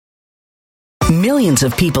Millions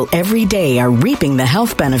of people every day are reaping the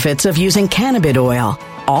health benefits of using cannabis oil,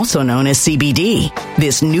 also known as CBD.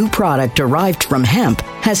 This new product derived from hemp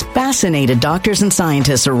has fascinated doctors and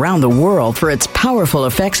scientists around the world for its powerful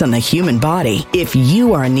effects on the human body. If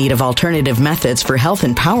you are in need of alternative methods for health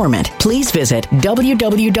empowerment, please visit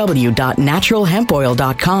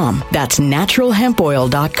www.naturalhempoil.com. That's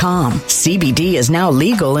naturalhempoil.com. CBD is now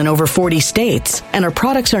legal in over 40 states, and our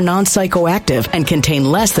products are non-psychoactive and contain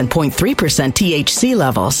less than 0.3% THC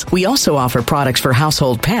levels. We also offer products for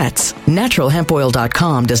household pets.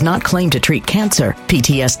 Naturalhempoil.com does not claim to treat cancer,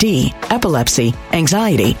 PTSD, epilepsy,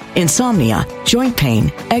 anxiety, insomnia, joint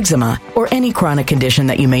pain, eczema, or any chronic condition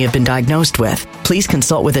that you may have been diagnosed with. Please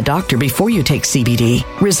consult with a doctor before you take CBD.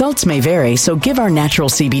 Results may vary, so give our natural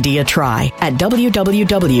CBD a try at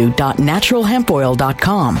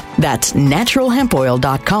www.naturalhempoil.com. That's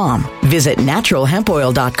naturalhempoil.com. Visit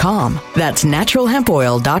naturalhempoil.com. That's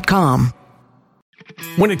naturalhempoil.com.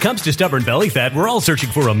 When it comes to stubborn belly fat, we're all searching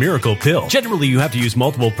for a miracle pill. Generally, you have to use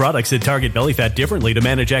multiple products that target belly fat differently to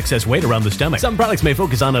manage excess weight around the stomach. Some products may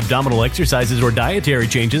focus on abdominal exercises or dietary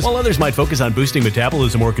changes, while others might focus on boosting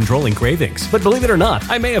metabolism or controlling cravings. But believe it or not,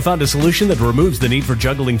 I may have found a solution that removes the need for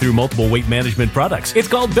juggling through multiple weight management products. It's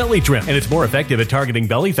called Belly Trim, and it's more effective at targeting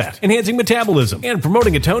belly fat, enhancing metabolism, and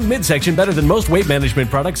promoting a toned midsection better than most weight management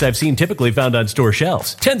products I've seen typically found on store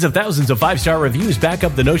shelves. Tens of thousands of 5-star reviews back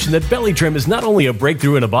up the notion that Belly Trim is not only a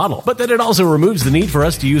breakthrough in a bottle, but that it also removes the need for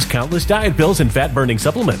us to use countless diet pills and fat-burning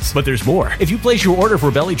supplements. But there's more. If you place your order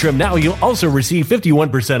for Belly Trim now, you'll also receive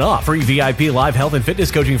 51% off, free VIP live health and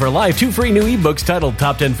fitness coaching for life, 2 free new ebooks titled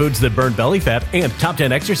Top 10 Foods That Burn Belly Fat and Top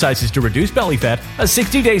 10 Exercises to Reduce Belly Fat, a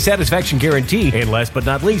 60-day satisfaction guarantee, and last but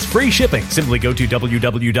not least, free shipping. Simply go to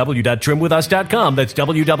www.trimwithus.com. That's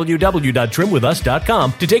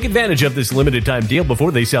www.trimwithus.com to take advantage of this limited time deal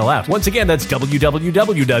before they sell out. Once again, that's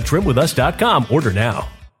www.trimwithus.com. Order now.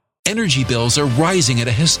 Energy bills are rising at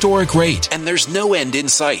a historic rate, and there's no end in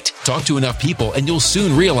sight. Talk to enough people, and you'll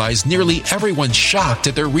soon realize nearly everyone's shocked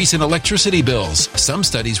at their recent electricity bills. Some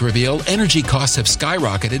studies reveal energy costs have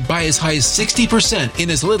skyrocketed by as high as 60%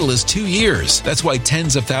 in as little as 2 years. That's why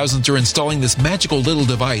tens of thousands are installing this magical little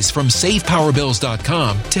device from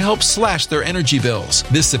SavePowerBills.com to help slash their energy bills.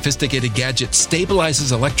 This sophisticated gadget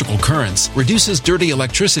stabilizes electrical currents, reduces dirty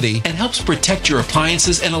electricity, and helps protect your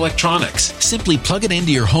appliances and electronics. Simply plug it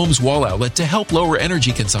into your home's wall outlet to help lower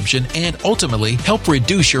energy consumption and ultimately help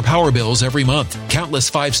reduce your power bills every month.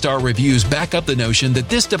 Countless 5-star reviews back up the notion that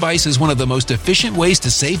this device is one of the most efficient ways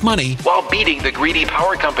to save money while beating the greedy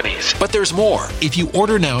power companies. But there's more. If you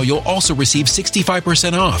order now, you'll also receive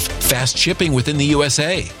 65% off, fast shipping within the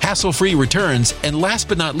USA, hassle-free returns, and last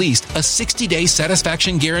but not least, a 60-day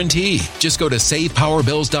satisfaction guarantee. Just go to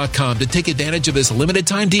SavePowerBills.com to take advantage of this limited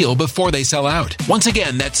time deal before they sell out. Once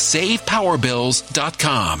again, that's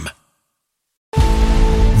SavePowerBills.com.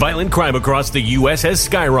 Violent crime across the U.S. has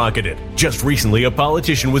skyrocketed. Just recently, a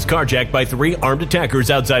politician was carjacked by 3 armed attackers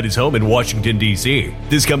outside his home in Washington, D.C.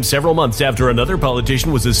 This comes several months after another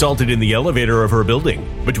politician was assaulted in the elevator of her building.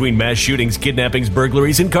 Between mass shootings, kidnappings,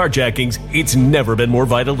 burglaries, and carjackings, it's never been more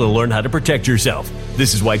vital to learn how to protect yourself.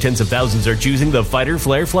 This is why tens of thousands are choosing the Fighter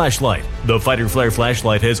Flare flashlight. The Fighter Flare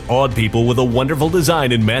flashlight has awed people with a wonderful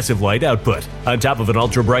design and massive light output. On top of an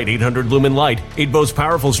ultra-bright 800-lumen light, it boasts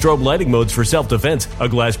powerful strobe lighting modes for self-defense, a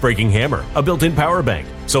glass-breaking hammer, a built-in power bank,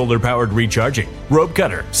 solar-powered recharging, rope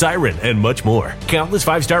cutter, siren, and much more. Countless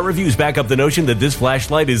 5-star reviews back up the notion that this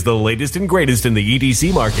flashlight is the latest and greatest in the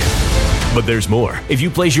EDC market. But there's more. If you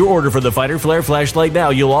place your order for the Fighter Flare flashlight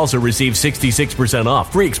now, you'll also receive 66%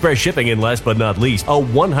 off, free express shipping, and last but not least, a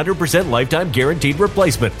 100% lifetime guaranteed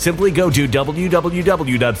replacement. Simply go to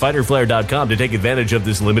www.fighterflare.com to take advantage of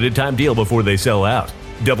this limited time deal before they sell out.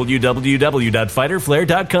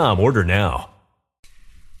 www.fighterflare.com. Order now.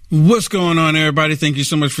 What's going on, everybody? Thank you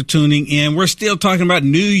so much for tuning in. We're still talking about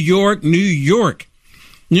New York, New York.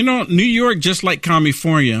 You know, New York, just like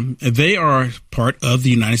California, they are part of the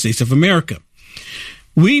United States of America.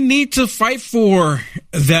 We need to fight for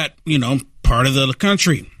that, part of the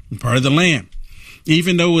country, part of the land.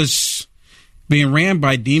 Even though it's being ran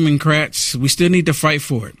by Democrats, we still need to fight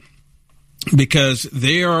for it because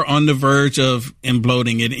they are on the verge of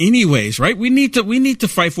imploding it anyways, right? We need to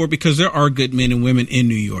fight for it because there are good men and women in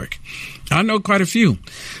New York. I know quite a few,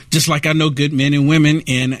 just like I know good men and women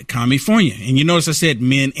in California. And you notice I said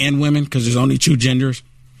men and women because there's only 2 genders.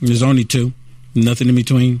 There's only 2, nothing in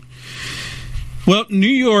between. Well, New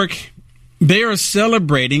York, they are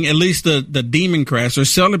celebrating, at least the Democrats are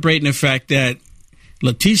celebrating the fact that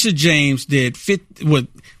Letitia James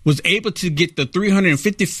was able to get the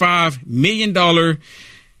 $355 million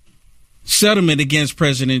settlement against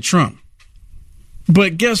President Trump.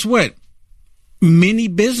 But guess what? Many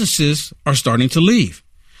businesses are starting to leave.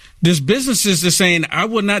 There's businesses that are saying, I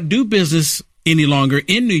will not do business any longer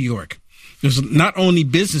in New York. There's not only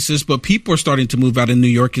businesses, but people are starting to move out of New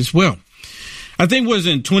York as well. I think it was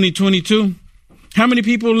in 2022. How many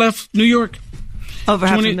people left New York? Over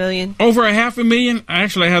 500,000. Over 500,000. I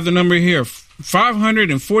actually have the number here.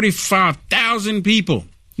 545,000 people.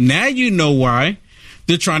 Now you know why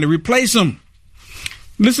they're trying to replace them.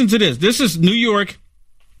 Listen to this. This is New York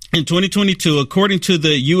in 2022, according to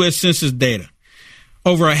the U.S. Census data.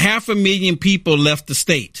 Over 500,000 people left the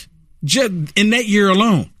state just in that year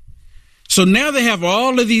alone. So now they have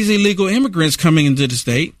all of these illegal immigrants coming into the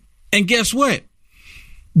state. And guess what?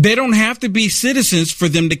 They don't have to be citizens for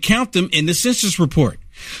them to count them in the census report.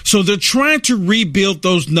 So they're trying to rebuild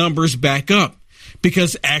those numbers back up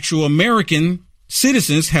because actual American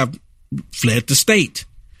citizens have fled the state,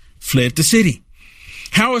 fled the city.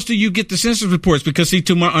 How else do you get the census reports? Because, see,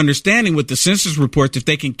 to my understanding with the census reports, if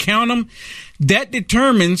they can count them, that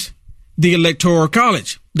determines the electoral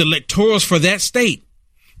college, the electorals for that state.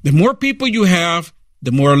 The more people you have,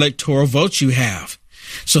 the more electoral votes you have.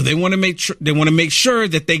 So they want to make sure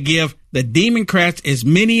that they give the Democrats as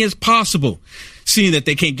many as possible, seeing that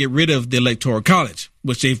they can't get rid of the electoral college,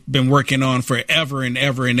 which they've been working on forever and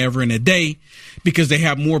ever and ever and a day, because they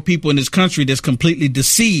have more people in this country that's completely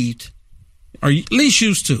deceived, or at least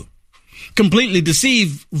used to, completely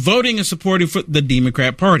deceived, voting and supporting for the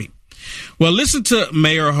Democrat Party. Well, listen to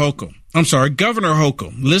Governor Hochul.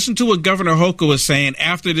 Listen to what Governor Hochul was saying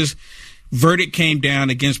after this verdict came down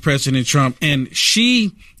against President Trump. And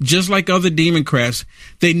she, just like other Democrats,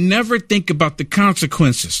 they never think about the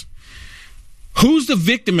consequences. Who's the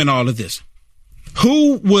victim in all of this?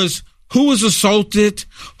 Who was assaulted?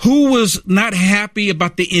 Who was not happy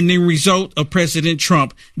about the ending result of President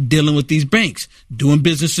Trump dealing with these banks, doing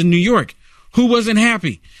business in New York? Who wasn't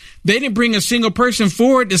happy? They didn't bring a single person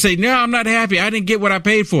forward to say, no, I'm not happy. I didn't get what I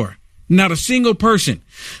paid for. Not a single person.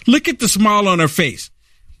 Look at the smile on her face.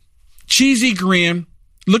 Cheesy grin.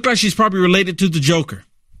 Looked like she's probably related to the Joker.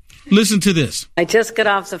 Listen to this. I just got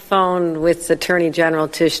off the phone with Attorney General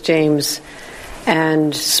Tish James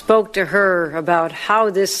and spoke to her about how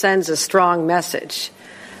this sends a strong message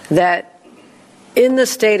that in the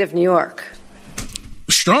state of New York.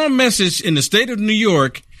 Strong message in the state of New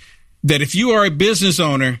York that if you are a business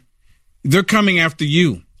owner, they're coming after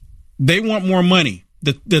you. They want more money.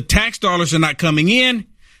 The tax dollars are not coming in,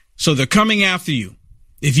 so they're coming after you.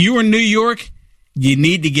 If you are in New York, you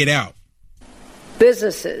need to get out.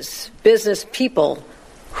 Business people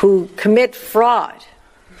who commit fraud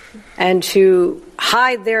and to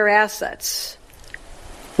hide their assets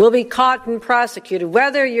will be caught and prosecuted.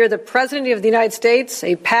 Whether you're the President of the United States,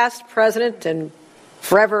 a past president and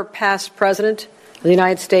forever past president of the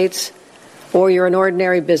United States, or you're an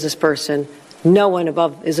ordinary business person, no one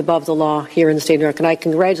is above the law here in the state of New York. And I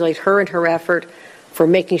congratulate her and her effort for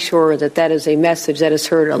making sure that that is a message that is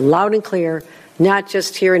heard loud and clear, not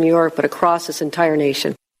just here in New York, but across this entire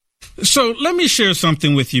nation. So let me share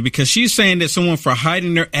something with you, because she's saying that someone for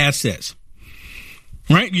hiding their assets,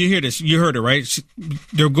 right? You hear this, you heard it, right?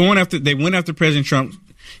 They went after President Trump,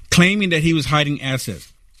 claiming that he was hiding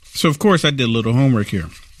assets. So of course I did a little homework here.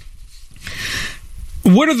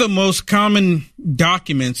 What are the most common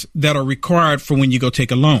documents that are required for when you go take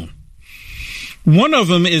a loan? One of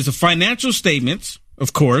them is the financial statements,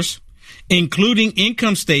 of course, including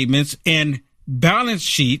income statements and balance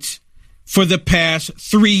sheets for the past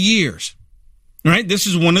 3 years, right? This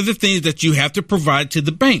is one of the things that you have to provide to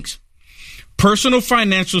the banks. Personal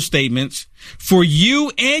financial statements for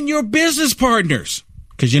you and your business partners,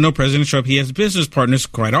 because you know President Trump, he has business partners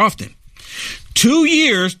quite often.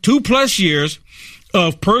 2+ years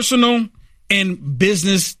of personal and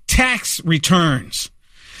business tax returns.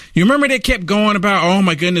 You remember they kept going about, oh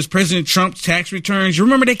my goodness, President Trump's tax returns. You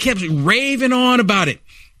remember they kept raving on about it.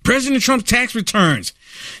 President Trump's tax returns.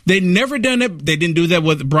 They never done it. They didn't do that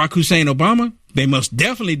with Barack Hussein Obama. They most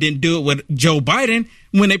definitely didn't do it with Joe Biden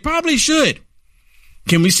when they probably should.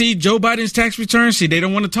 Can we see Joe Biden's tax returns? See, they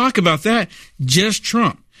don't want to talk about that. Just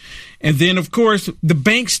Trump. And then, of course, the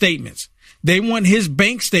bank statements. They want his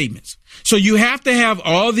bank statements. So you have to have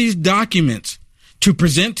all these documents to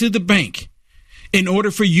present to the bank in order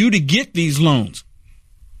for you to get these loans.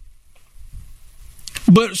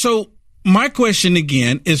 But so my question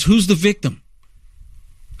again is, who's the victim?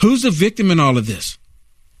 Who's the victim in all of this?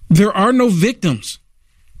 There are no victims.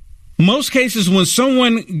 Most cases when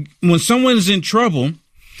someone's in trouble,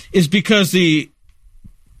 is because the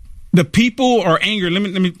people are angry. Let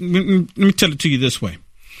me tell it to you this way.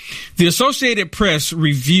 The Associated Press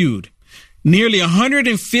reviewed nearly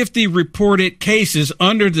 150 reported cases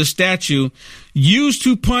under the statute used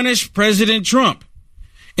to punish President Trump.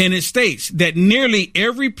 And it states that nearly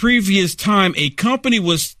every previous time a company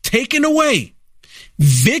was taken away,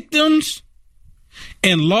 victims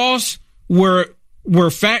and loss were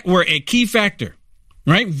a key factor,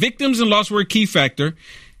 right? Victims and loss were a key factor.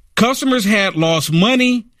 Customers had lost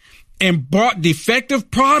money and bought defective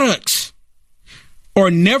products or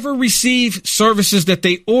never received services that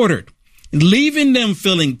they ordered, leaving them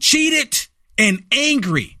feeling cheated and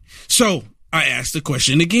angry. So I asked the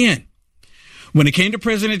question again. When it came to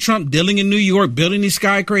President Trump dealing in New York, building these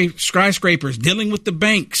skyscrapers, dealing with the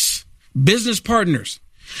banks, business partners,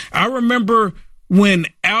 I remember when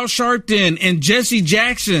Al Sharpton and Jesse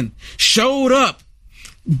Jackson showed up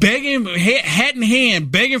begging, hat in hand,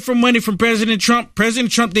 begging for money from President Trump.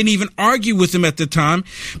 President Trump didn't even argue with them at the time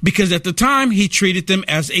because at the time he treated them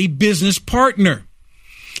as a business partner.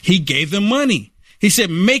 He gave them money. He said,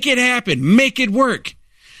 make it happen, make it work.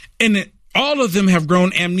 And all of them have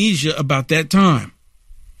grown amnesia about that time.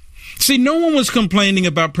 See, no one was complaining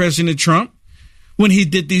about President Trump when he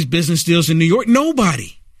did these business deals in New York.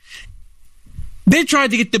 Nobody. They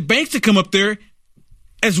tried to get the banks to come up there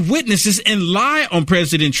as witnesses and lie on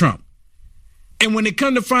President Trump. And when it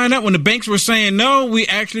come to find out, when the banks were saying, no, we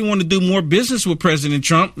actually want to do more business with President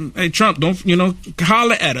Trump. Hey, Trump, don't,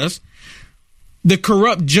 holler at us. The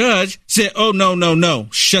corrupt judge said, oh, no,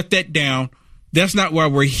 shut that down. That's not why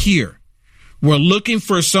we're here. We're looking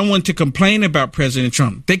for someone to complain about President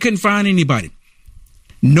Trump. They couldn't find anybody.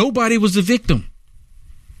 Nobody was a victim.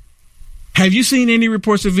 Have you seen any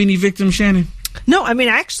reports of any victims, Shannon? No, I mean,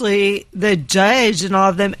 actually, the judge and all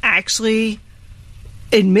of them actually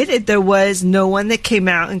admitted there was no one that came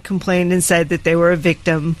out and complained and said that they were a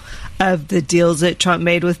victim of the deals that Trump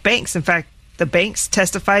made with banks. In fact, the banks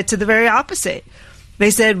testified to the very opposite.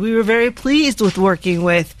 They said, we were very pleased with working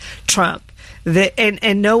with Trump.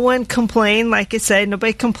 And no one complained, like I said,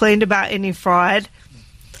 nobody complained about any fraud.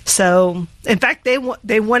 So, in fact, they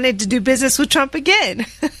wanted to do business with Trump again.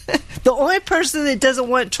 The only person that doesn't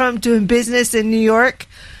want Trump doing business in New York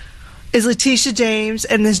is Letitia James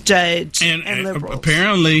and this judge and liberals.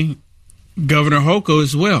 Apparently, Governor Hochul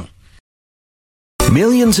as well.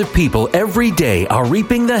 Millions of people every day are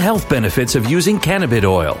reaping the health benefits of using cannabis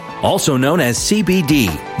oil, also known as CBD.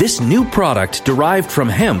 This new product derived from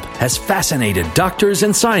hemp has fascinated doctors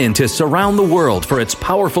and scientists around the world for its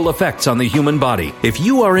powerful effects on the human body. If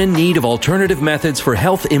you are in need of alternative methods for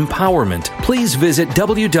health empowerment, please visit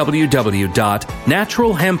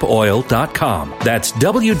www.naturalhempoil.com. That's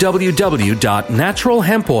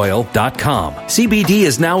www.naturalhempoil.com. CBD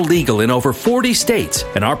is now legal in over 40 states,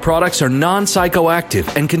 and our products are non-psychoactive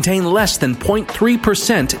and contain less than 0.3%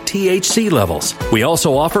 THC levels. We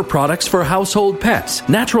also offer products for household pets.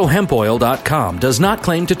 NaturalHempOil.com does not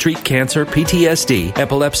claim to treat cancer, PTSD,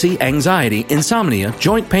 epilepsy, anxiety, insomnia,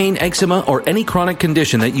 joint pain, eczema, or any chronic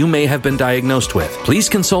condition that you may have been diagnosed with. Please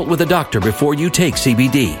consult with a doctor before you take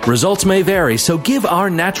CBD. Results may vary, so give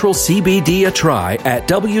our natural CBD a try at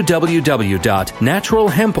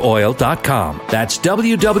www.naturalhempoil.com. That's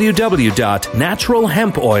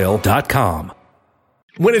www.naturalhempoil.com.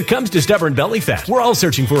 When it comes to stubborn belly fat, we're all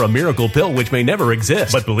searching for a miracle pill which may never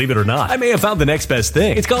exist. But believe it or not, I may have found the next best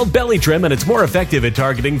thing. It's called Belly Trim, and it's more effective at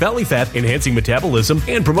targeting belly fat, enhancing metabolism,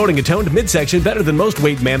 and promoting a toned midsection better than most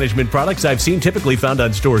weight management products I've seen typically found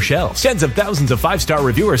on store shelves. Tens of thousands of 5-star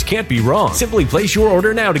reviewers can't be wrong. Simply place your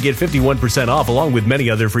order now to get 51% off along with many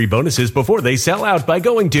other free bonuses before they sell out by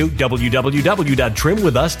going to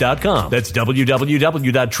www.trimwithus.com. That's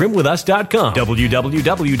www.trimwithus.com.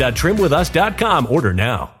 www.trimwithus.com. Order now.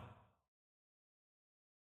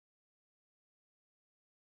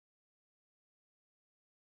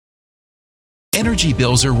 Energy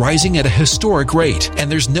bills are rising at a historic rate, and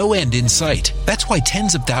there's no end in sight. That's why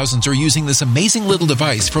tens of thousands are using this amazing little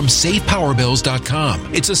device from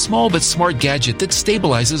SavePowerBills.com. It's a small but smart gadget that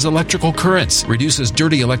stabilizes electrical currents, reduces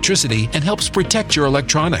dirty electricity, and helps protect your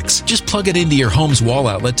electronics. Just plug it into your home's wall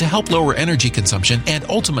outlet to help lower energy consumption and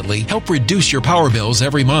ultimately help reduce your power bills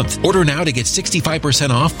every month. Order now to get 65%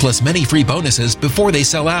 off plus many free bonuses before they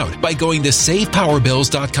sell out by going to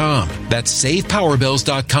SavePowerBills.com. That's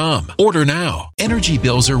SavePowerBills.com. Order now. Energy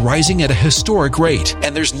bills are rising at a historic rate,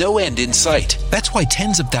 and there's no end in sight. That's why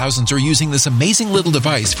tens of thousands are using this amazing little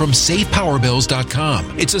device from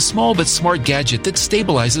SavePowerBills.com. It's a small but smart gadget that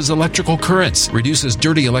stabilizes electrical currents, reduces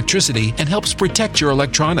dirty electricity, and helps protect your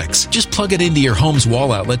electronics. Just plug it into your home's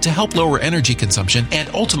wall outlet to help lower energy consumption and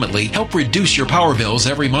ultimately help reduce your power bills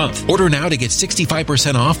every month. Order now to get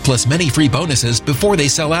 65% off plus many free bonuses before they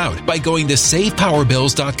sell out by going to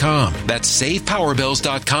SavePowerBills.com. That's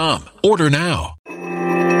SavePowerBills.com. Order now.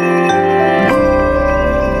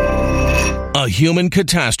 A human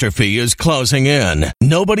catastrophe is closing in.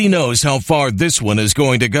 Nobody knows how far this one is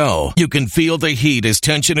going to go. You can feel the heat as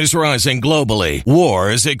tension is rising globally.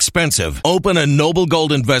 War is expensive. Open a Noble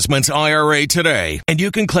Gold Investments IRA today, and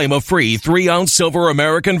you can claim a free 3-ounce silver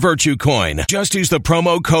American Virtue coin. Just use the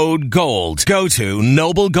promo code GOLD. Go to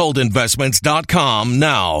noblegoldinvestments.com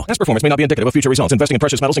now. Past performance may not be indicative of future results. Investing in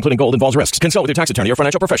precious metals, including gold, involves risks. Consult with your tax attorney or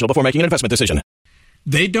financial professional before making an investment decision.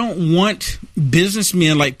 They don't want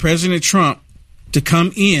businessmen like President Trump to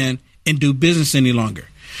come in and do business any longer.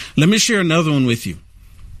 Let me share another one with you.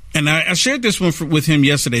 And I shared this one with him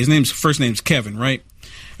yesterday. His first name's Kevin, right?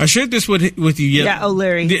 I shared this with you yesterday. Yeah,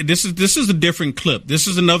 Larry. This is a different clip. This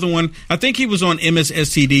is another one. I think he was on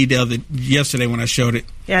MSSTD yesterday when I showed it.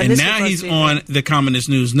 Yeah, and now he's on the Communist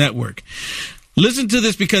News Network. Listen to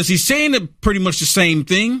this because he's saying pretty much the same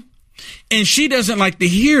thing, and she doesn't like to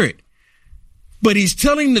hear it. But he's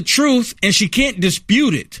telling the truth, and she can't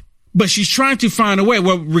dispute it. But she's trying to find a way.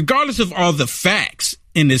 Well, regardless of all the facts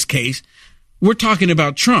in this case, we're talking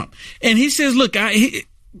about Trump. And he says, look,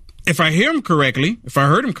 if I heard him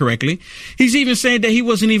correctly, he's even saying that he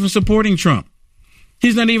wasn't even supporting Trump.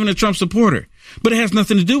 He's not even a Trump supporter. But it has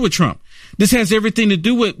nothing to do with Trump. This has everything to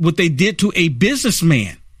do with what they did to a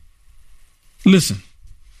businessman. Listen.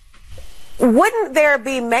 Wouldn't there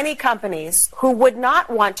be many companies who would not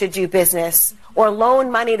want to do business or loan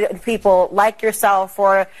money to people like yourself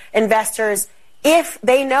or investors if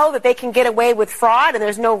they know that they can get away with fraud and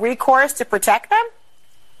there's no recourse to protect them?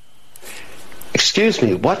 Excuse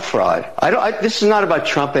me, what fraud? This is not about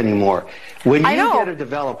Trump anymore. When you get a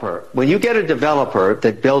developer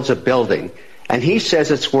that builds a building and he says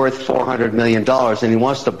it's worth $400 million and he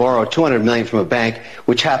wants to borrow $200 million from a bank,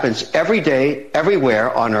 which happens every day,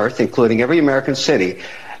 everywhere on earth, including every American city.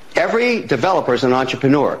 Every developer is an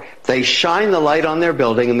entrepreneur. They shine the light on their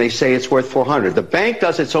building and they say it's worth $400. The bank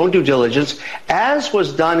does its own due diligence, as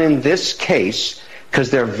was done in this case,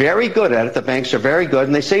 because they're very good at it. The banks are very good,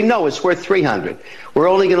 and they say, no, it's worth $300. We're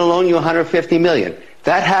only going to loan you $150 million.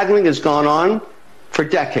 That haggling has gone on for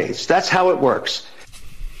decades. That's how it works.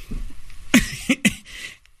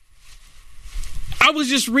 I was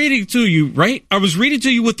just reading to you, right? I was reading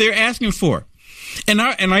to you what they're asking for. And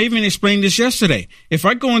I even explained this yesterday. If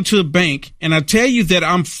I go into a bank and I tell you that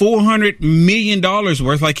I'm $400 million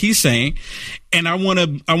worth, like he's saying, and I want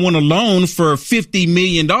a loan for $50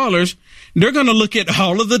 million, they're going to look at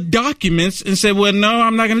all of the documents and say, well, no,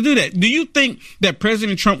 I'm not going to do that. Do you think that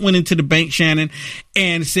President Trump went into the bank, Shannon,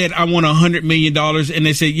 and said, I want $100 million? And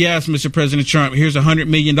they said, yes, Mr. President Trump, here's $100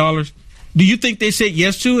 million. Do you think they said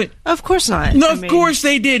yes to it? Of course not. No, of course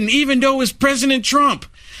they didn't, even though it's President Trump.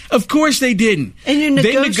 Of course they didn't. And you're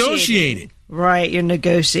negotiating. They negotiated. Right, you're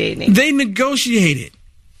negotiating. They negotiated.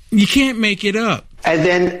 You can't make it up. And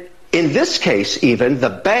then in this case, even, the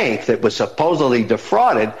bank that was supposedly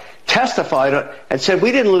defrauded testified and said,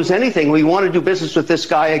 we didn't lose anything. We want to do business with this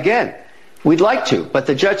guy again. We'd like to. But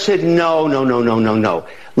the judge said, no.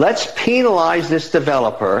 Let's penalize this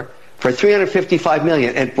developer for $355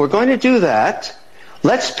 million. And if we're going to do that,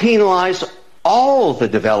 let's penalize all the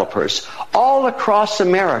developers all across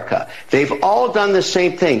America. They've all done the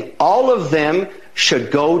same thing. All of them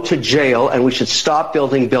should go to jail, and we should stop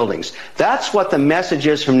building buildings. That's what the message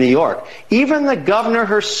is from New York. Even the governor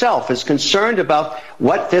herself is concerned about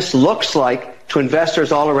what this looks like to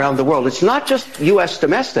investors all around the world. It's not just U.S.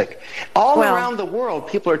 domestic. All around the world,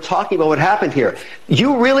 people are talking about what happened here.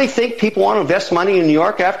 You really think people want to invest money in New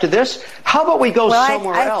York after this? How about we go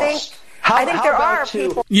somewhere else? I think there are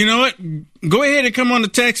people. You know what? Go ahead and come on to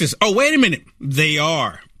Texas. Oh, wait a minute. They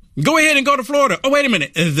are. Go ahead and go to Florida. Oh, wait a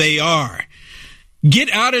minute. They are.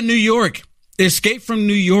 Get out of New York. Escape from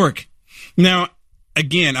New York. Now,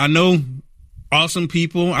 again, I know awesome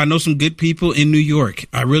people. I know some good people in New York.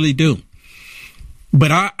 I really do.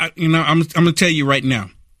 But I'm going to tell you right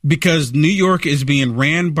now, because New York is being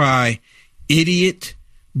ran by idiot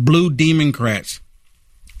blue Democrats.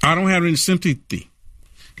 I don't have any sympathy.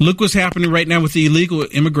 Look what's happening right now with the illegal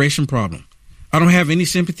immigration problem. I don't have any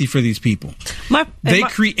sympathy for these people. They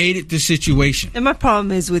created the situation. And my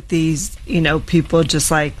problem is with these, people just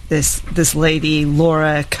like this lady,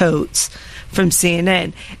 Laura Coates from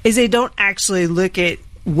CNN, is they don't actually look at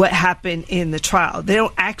what happened in the trial. They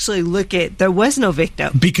don't actually look at, there was no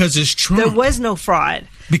victim. Because it's Trump. There was no fraud.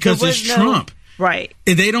 Because it's Trump. Right.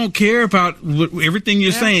 They don't care about everything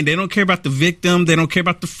you're saying. They don't care about the victim. They don't care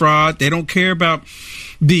about the fraud. They don't care about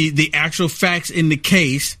the actual facts in the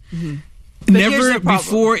case. Mm-hmm. Never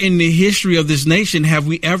before in the history of this nation have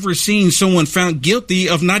we ever seen someone found guilty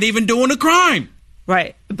of not even doing a crime.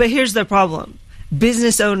 Right. But here's the problem.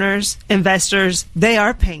 business owners, investors, they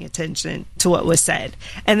are paying attention to what was said,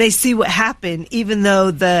 and they see what happened, even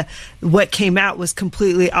though what came out was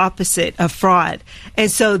completely opposite of fraud. And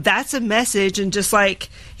so that's a message. And just like,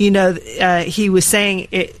 he was saying,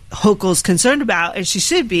 Hochul's concerned about, and she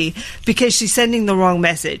should be, because she's sending the wrong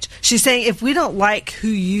message. She's saying, if we don't like who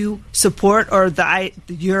you support or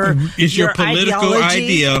your political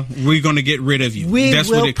ideology, idea, we're going to get rid of you. That's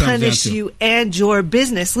will what it comes punish down to. You and your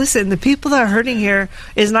business. Listen, the people that are hurting here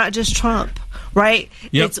is not just Trump, right?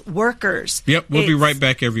 Yep. It's workers. Yep. We'll be right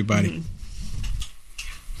back, everybody. Mm-hmm.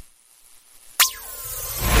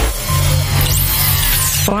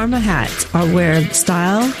 Pharma hats are where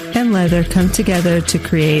style and leather come together to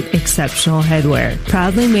create exceptional headwear.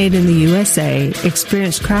 Proudly made in the USA,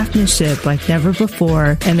 experience craftsmanship like never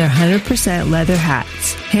before, and they're 100% leather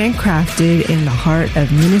hats, handcrafted in the heart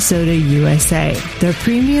of Minnesota, USA. Their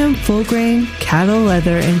premium full-grain cattle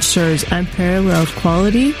leather ensures unparalleled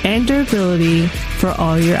quality and durability for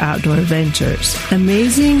all your outdoor ventures.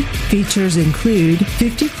 Amazing features include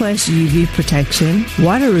 50-plus UV protection,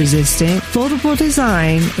 water-resistant, foldable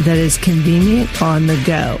design that is convenient on the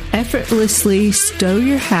go. Effortlessly stow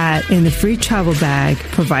your hat in the free travel bag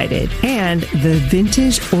provided, and the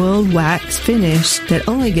vintage oiled wax finish that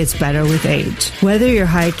only gets better with age. Whether you're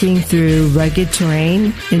hiking through rugged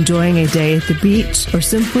terrain, enjoying a day at the beach, or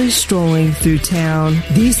simply strolling through town,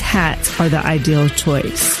 these hats are the ideal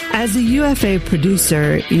choice. As a UFA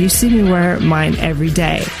producer, you see me wear mine every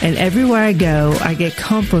day, and everywhere I go, I get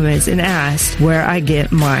compliments and asked where I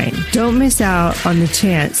get mine. Don't miss out on the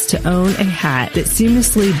chance to own a hat that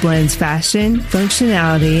seamlessly blends fashion,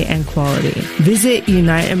 functionality, and quality. Visit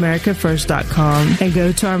UniteAmericaFirst.com and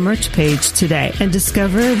go to our merch page today and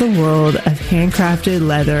discover the world of handcrafted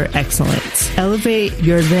leather excellence. Elevate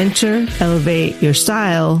your adventure, elevate your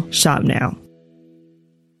style. Shop now.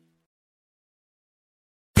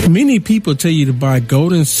 Many people tell you to buy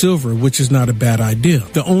gold and silver, which is not a bad idea.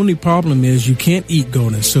 The only problem is you can't eat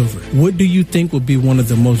gold and silver. What do you think will be one of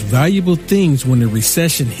the most valuable things when the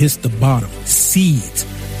recession hits the bottom? Seeds.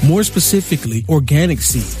 More specifically, organic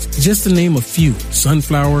seeds. Just to name a few: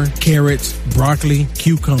 sunflower, carrots, broccoli,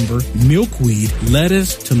 cucumber, milkweed,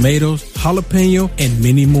 lettuce, tomatoes, jalapeno, and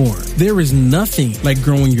many more. There is nothing like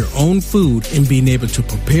growing your own food and being able to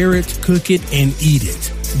prepare it, cook it, and eat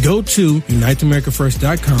it. Go to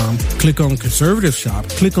UniteAmericaFirst.com, click on Conservative Shop,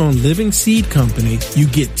 click on Living Seed Company. You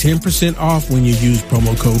get 10% off when you use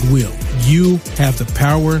promo code WILL. You have the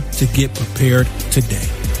power to get prepared today.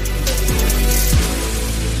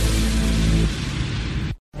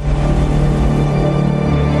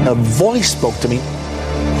 A voice spoke to me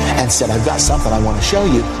and said, I've got something I want to show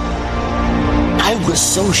you. I was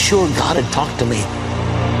so sure God had talked to me.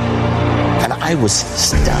 And I was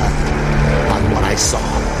stunned on what I saw.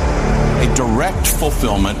 A direct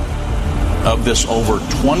fulfillment of this over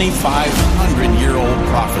 2,500-year-old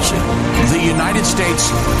prophecy. The United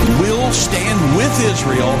States will stand with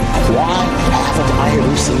Israel. Why haven't I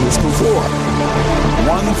ever seen this before?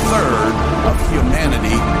 1/3 of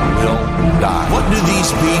humanity will die. What do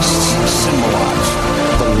these beasts symbolize?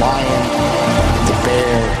 The lion, the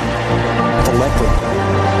bear, the leopard.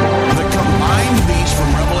 The combined beast from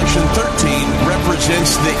Revelation 13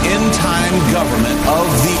 represents the end-time government of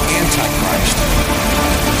the Antichrist.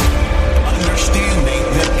 Understanding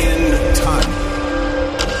the end time.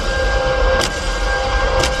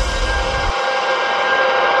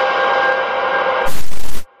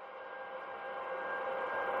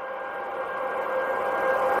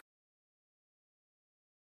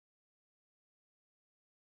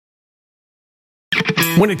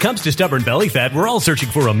 When it comes to stubborn belly fat, we're all searching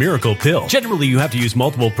for a miracle pill. Generally, you have to use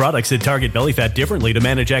multiple products that target belly fat differently to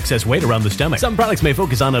manage excess weight around the stomach. Some products may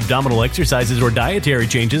focus on abdominal exercises or dietary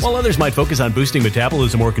changes, while others might focus on boosting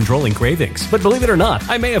metabolism or controlling cravings. But believe it or not,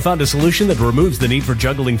 I may have found a solution that removes the need for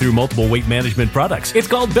juggling through multiple weight management products. It's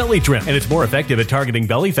called Belly Trim, and it's more effective at targeting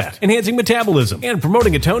belly fat, enhancing metabolism, and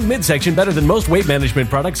promoting a toned midsection better than most weight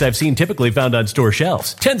management products I've seen typically found on store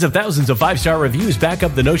shelves. Tens of thousands of 5-star reviews back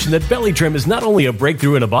up the notion that Belly Trim is not only a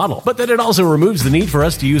breakthrough in a bottle, but that it also removes the need for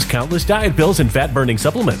us to use countless diet pills and fat-burning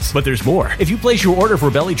supplements. But there's more. If you place your order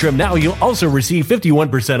for Belly Trim now, you'll also receive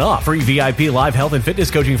 51% off, free VIP live health and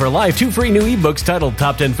fitness coaching for life, 2 free new ebooks titled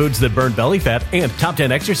Top 10 Foods That Burn Belly Fat and Top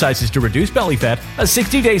 10 Exercises to Reduce Belly Fat, a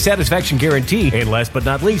 60-day satisfaction guarantee, and last but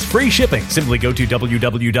not least, free shipping. Simply go to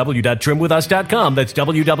www.trimwithus.com. That's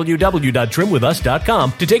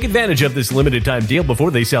www.trimwithus.com to take advantage of this limited time deal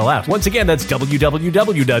before they sell out. Once again, that's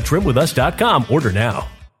www.trimwithus.com. Order now.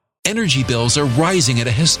 energy bills are rising at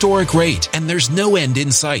a historic rate, and there's no end in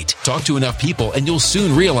sight. Talk to enough people and you'll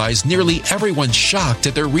soon realize nearly everyone's shocked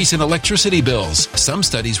at their recent electricity bills. Some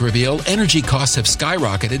studies reveal energy costs have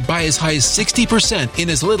skyrocketed by as high as 60% in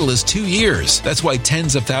as little as 2 years. That's why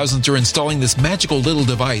tens of thousands are installing this magical little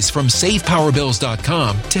device from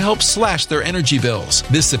SavePowerBills.com to help slash their energy bills.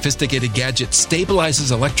 This sophisticated gadget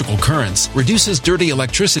stabilizes electrical currents, reduces dirty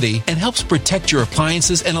electricity, and helps protect your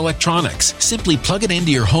appliances and electronics. Simply plug it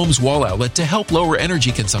into your home's wall outlet to help lower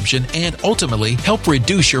energy consumption and ultimately help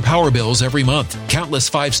reduce your power bills every month. Countless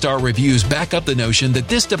 5-star reviews back up the notion that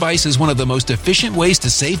this device is one of the most efficient ways to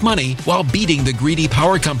save money while beating the greedy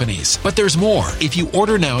power companies. But there's more. If you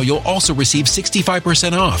order now, you'll also receive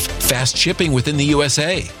 65% off, fast shipping within the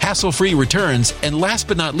USA, hassle-free returns, and last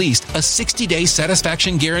but not least, a 60-day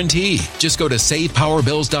satisfaction guarantee. Just go to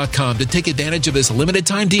SavePowerBills.com to take advantage of this limited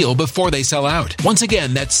time deal before they sell out. Once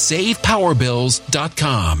again, that's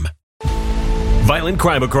SavePowerBills.com. Violent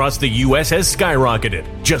crime across the U.S. has skyrocketed.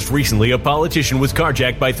 Just recently, a politician was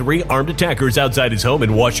carjacked by 3 armed attackers outside his home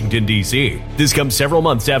in Washington, D.C. This comes several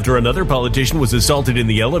months after another politician was assaulted in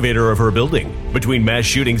the elevator of her building. Between mass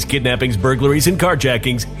shootings, kidnappings, burglaries, and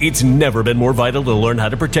carjackings, it's never been more vital to learn how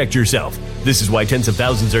to protect yourself. This is why tens of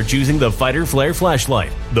thousands are choosing the Fighter Flare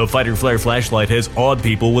flashlight. The Fighter Flare flashlight has awed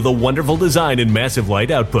people with a wonderful design and massive light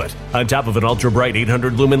output. On top of an ultra-bright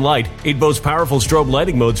 800-lumen light, it boasts powerful strobe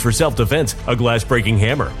lighting modes for self-defense, a glass-breaking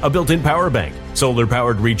hammer, a built-in power bank,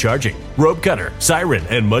 solar-powered recharging, rope cutter, siren,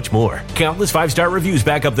 and much more. Countless 5-star reviews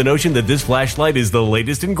back up the notion that this flashlight is the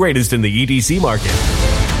latest and greatest in the EDC market.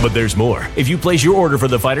 But there's more. If you place your order for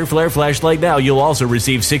the Fighter Flare flashlight now, you'll also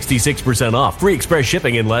receive 66% off, free express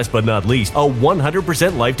shipping, and last but not least, a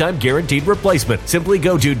 100% lifetime guaranteed replacement. Simply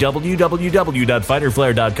go to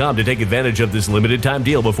www.fighterflare.com to take advantage of this limited time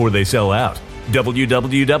deal before they sell out.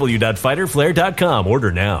 www.fighterflare.com.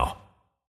 Order now.